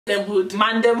Them hood.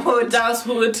 Man them hood. Dance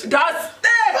hood. Dance.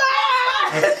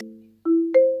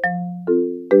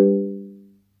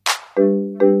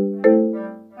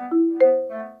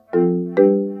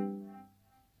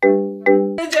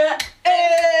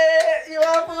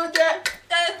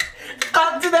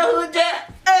 Come to the hood,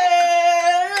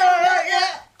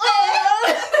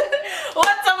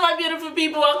 What's up, my beautiful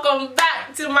people? Welcome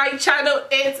back to my channel.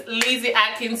 It's Lizzie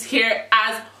Atkins here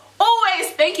as always.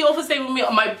 Thank you all for staying with me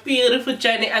on my beautiful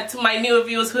journey, and to my new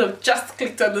viewers who have just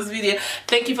clicked on this video,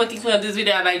 thank you for clicking on this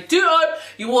video, and I do hope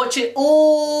you watch it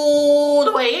all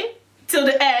the way till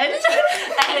the end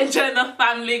and join the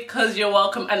family, because you're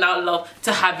welcome and I'd love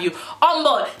to have you on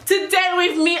board. Today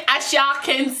with me, as y'all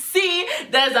can see,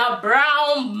 there's a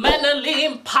brown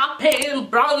melanin popping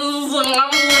bronze.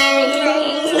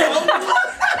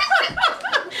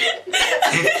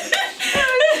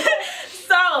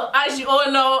 So, as you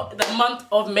all know, the month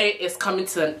of May is coming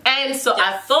to an end, so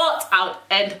I thought I would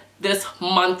end this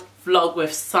month vlog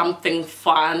with something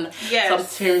fun,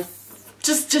 something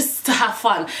just to have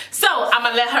fun. So I'm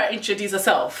gonna let her introduce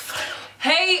herself.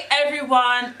 Hey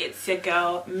everyone, it's your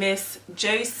girl Miss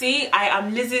Josie. I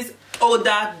am Lizzie's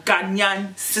older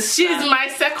Ghanaian sister. She's my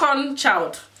second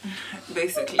child,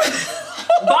 basically.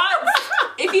 But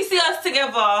if you see us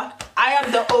together, I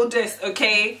am the oldest,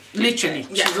 okay? Literally,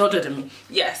 she's older than me.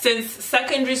 Yeah, since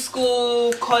secondary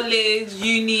school, college,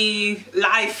 uni,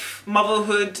 life,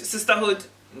 motherhood, sisterhood,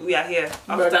 we are here.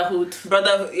 Brotherhood.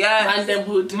 Brotherhood, yeah.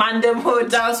 Mandemhood. Mandemhood.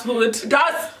 Dancehood.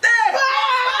 Dance.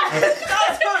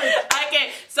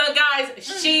 Okay, so guys,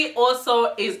 she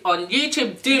also is on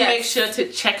YouTube. Do make sure to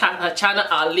check out her channel.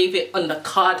 I'll leave it on the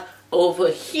card over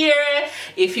here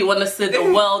if you want to see the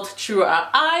world through our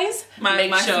eyes.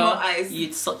 Make sure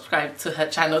you subscribe to her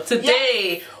channel.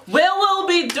 Today we will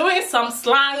be doing some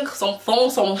slang, some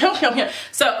phone, some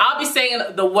so I'll be saying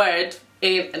the word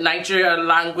in Nigerian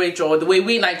language, or the way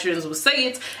we Nigerians will say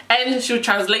it, and she'll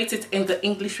translate it in the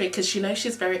English way, because you know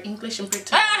she's very English and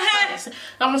British.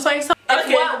 I'm saying so.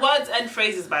 Okay. Words and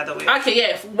phrases, by the way. Okay,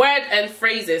 yeah, word and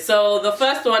phrases. So the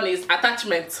first one is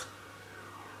attachment.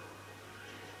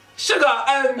 Sugar. No,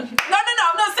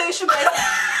 I'm not saying sugar.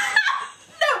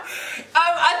 No.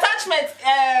 Attachment.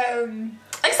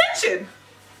 Extension.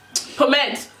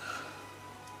 Pomade.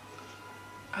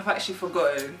 I've actually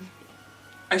forgotten.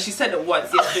 And she said it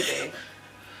once yesterday.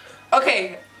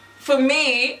 Okay, for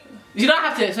me, you don't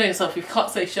have to explain yourself. You can't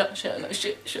say shut, no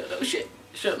shit, shut, no shit,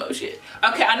 shut, no shit.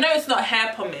 Okay, I know it's not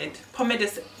hair pomade. Pomade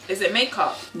is it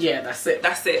makeup? Yeah, that's it.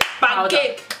 That's it.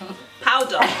 Pancake.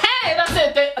 Powder. Hey, that's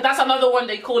it. That's another one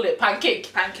they call it.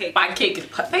 Pancake. Pancake. Pancake.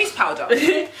 Face powder.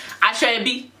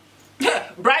 Ashwebi.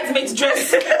 Bridesmaid's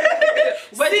dress.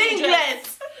 Singlet.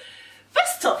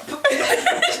 Vest top.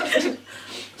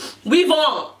 Weave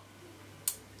on.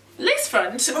 Lace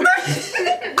front.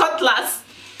 Cutlass.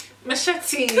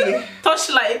 Machete.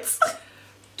 Torchlight.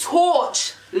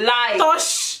 Torch light.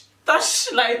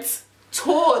 Torchlight.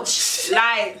 Torch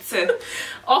light.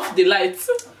 Off the lights.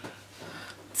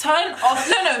 Turn off.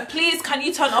 No, please, can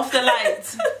you turn off the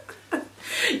lights?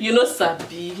 You know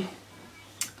Sabi.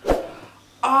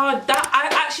 Oh, that I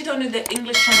actually don't know the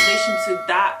English translation to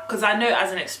that, because I know it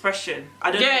as an expression.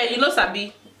 I don't know. You know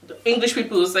Sabi. The English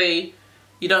people will say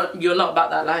you're not about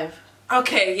that life.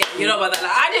 Okay, yeah, you're not about that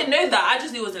life. I didn't know that. I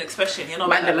just knew it was an expression. You're not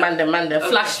about that life. Man. Okay.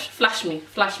 Flash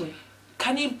me.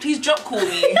 Can you please drop call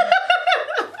me?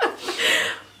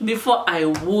 Before I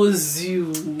woos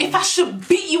you. If I should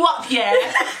beat you up, yeah.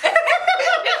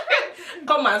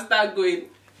 Come and start going.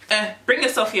 Bring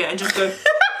yourself here and just go.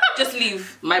 Just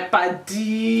leave. My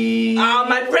paddy. Oh,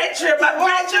 my brethren, my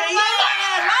brethren.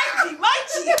 Yeah,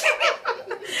 mighty.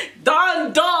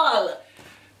 Doll.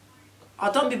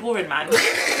 Oh, don't be boring, man.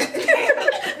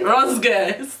 Runs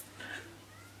girls.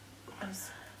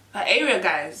 Like area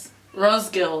guys. Runs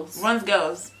girls. Runs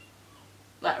girls.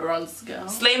 Like runs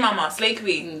girls. Slay mama, slay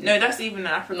queen. No, that's even an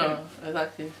African. No,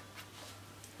 exactly.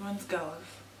 Runs girls.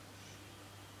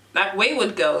 Like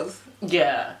wayward girls.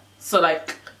 Yeah. So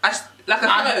like a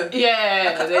hoe.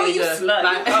 Yeah. Like you slut.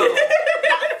 Like,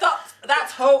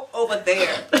 that's hoe over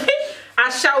there. I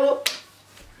shall.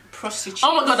 Prostitute.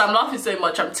 Oh my god, I'm laughing so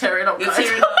much. I'm tearing up. You're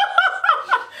tearing up.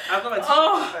 I've got my tissue.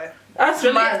 Oh, that's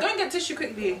really Go and get tissue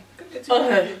quickly. Go and get tissue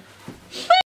quickly.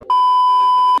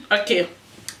 Okay.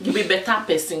 You be better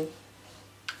person.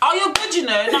 Oh, you're good, you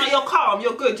know. No, you're calm.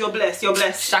 You're good. You're blessed. You're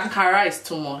blessed. Shakara is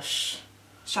too much.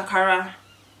 Shakara.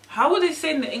 How would they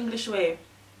say in the English way?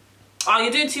 Oh,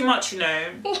 you're doing too much, you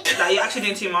know. Like, you're actually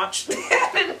doing too much.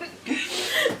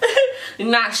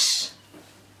 Nash.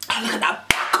 Oh, look at that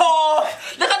back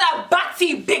off. Look at that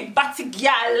batty, big batty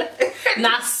gal.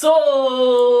 Nah,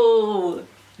 so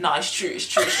Nah, it's true. It's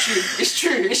true. It's true. It's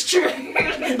true. It's true.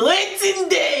 Waiting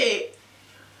day.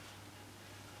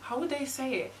 How would they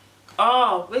say it?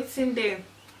 Oh, waiting day.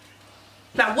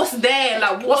 Like, what's there?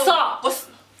 Like, what's up? What's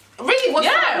really? What's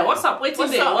up? What's up? Waiting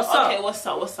day. What's up? Okay, what's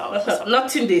up? What's up? What's up?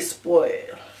 Nothing they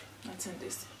spoil. Nothing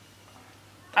this.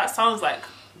 That sounds like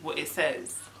what it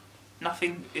says.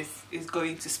 Nothing is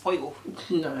going to spoil.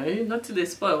 No, nothing they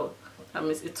spoil. That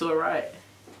means it's alright.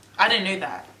 I didn't know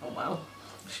that. Oh wow.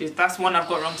 That's one I've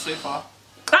got wrong so far.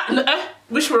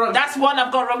 Which one? That's one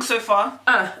I've got wrong so far.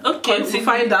 Okay. Continue. We'll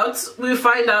find out. We'll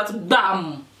find out.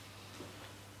 Bam.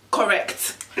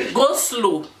 Correct. Go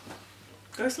slow.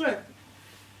 Go slow.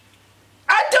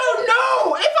 I don't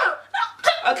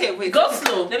know. Okay, wait. Go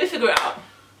slow. Let me figure it out.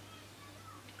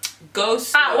 Go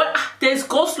slow. There's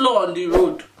go slow on the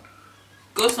road.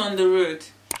 Go slow on the road.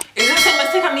 Is it the same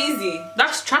as take them easy?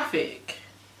 That's traffic.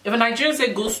 If a Nigerian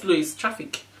say go slow, it's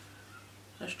traffic.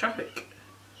 That's traffic.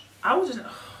 I wasn't.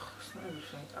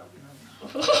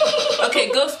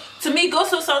 Okay, to me, go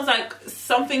slow sounds like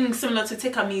something similar to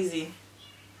take them easy.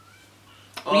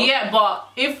 Yeah, but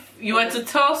if you were to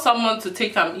tell someone to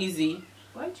take them easy,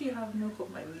 why do you have milk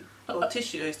on my lip? Oh,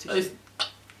 tissue. It's tissue.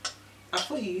 I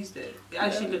thought you used it. It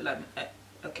actually looked like.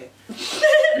 Okay.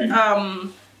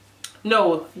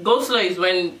 No, go slow is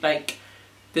when like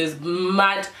there's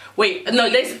mad. Wait, no,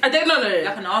 there's no.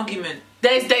 Like an argument.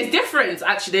 There's difference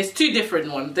actually. There's two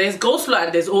different ones. There's go slow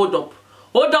and there's hold up.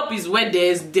 Hold up is when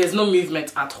there's no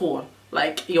movement at all.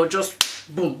 Like you're just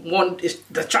boom.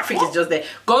 The traffic is just there.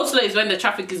 Go slow is when the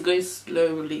traffic is going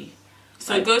slowly.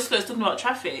 So like, go slow is talking about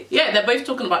traffic. Yeah, they're both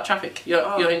talking about traffic.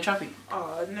 You're in traffic.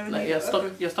 Oh, I never like knew.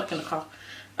 You're stuck in the car.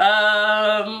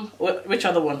 Which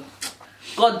other one?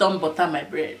 God don't butter my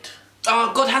bread.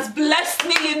 Oh, God has blessed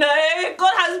me, you know.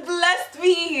 God has blessed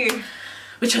me.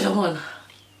 Which other one?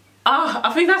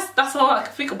 I think that's all I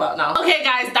can think about now. Okay,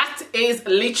 guys, that is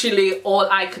literally all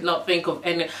I could not think of.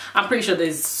 And I'm pretty sure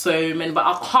there's so many, but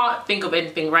I can't think of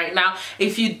anything right now.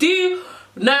 If you do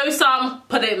know some,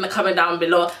 put it in the comment down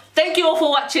below. Thank you all for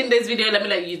watching this video. Let me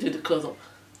let you do the close up.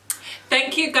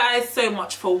 Thank you guys so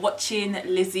much for watching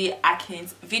Lizzie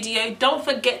Atkins' video. Don't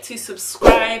forget to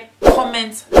subscribe,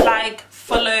 comment, like,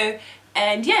 follow,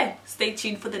 and yeah, stay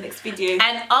tuned for the next video.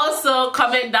 And also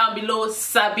comment down below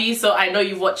Sabi, so I know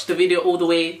you've watched the video all the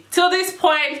way till this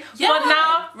point. Yeah. But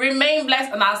now, remain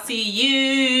blessed and I'll see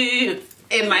you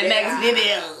in my next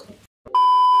video.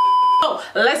 Oh,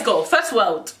 let's go. First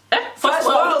world. First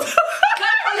world.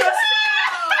 Clap for yourself.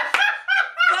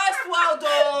 First world,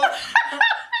 though.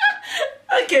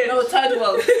 Okay. No, third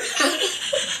world. Say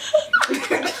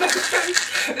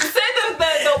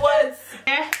the words.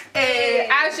 Hey,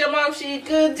 ask your mom she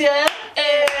good, yeah.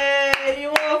 Hey, you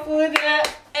want food, yeah.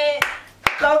 Hey,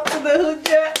 come to the hood,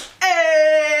 yeah.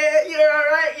 Hey, you're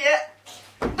alright, yeah.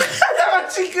 That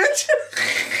was she good.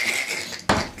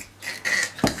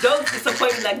 Don't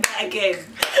disappoint me like that again.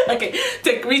 Okay,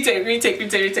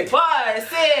 retake. 5,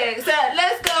 6, 7,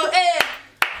 let's go.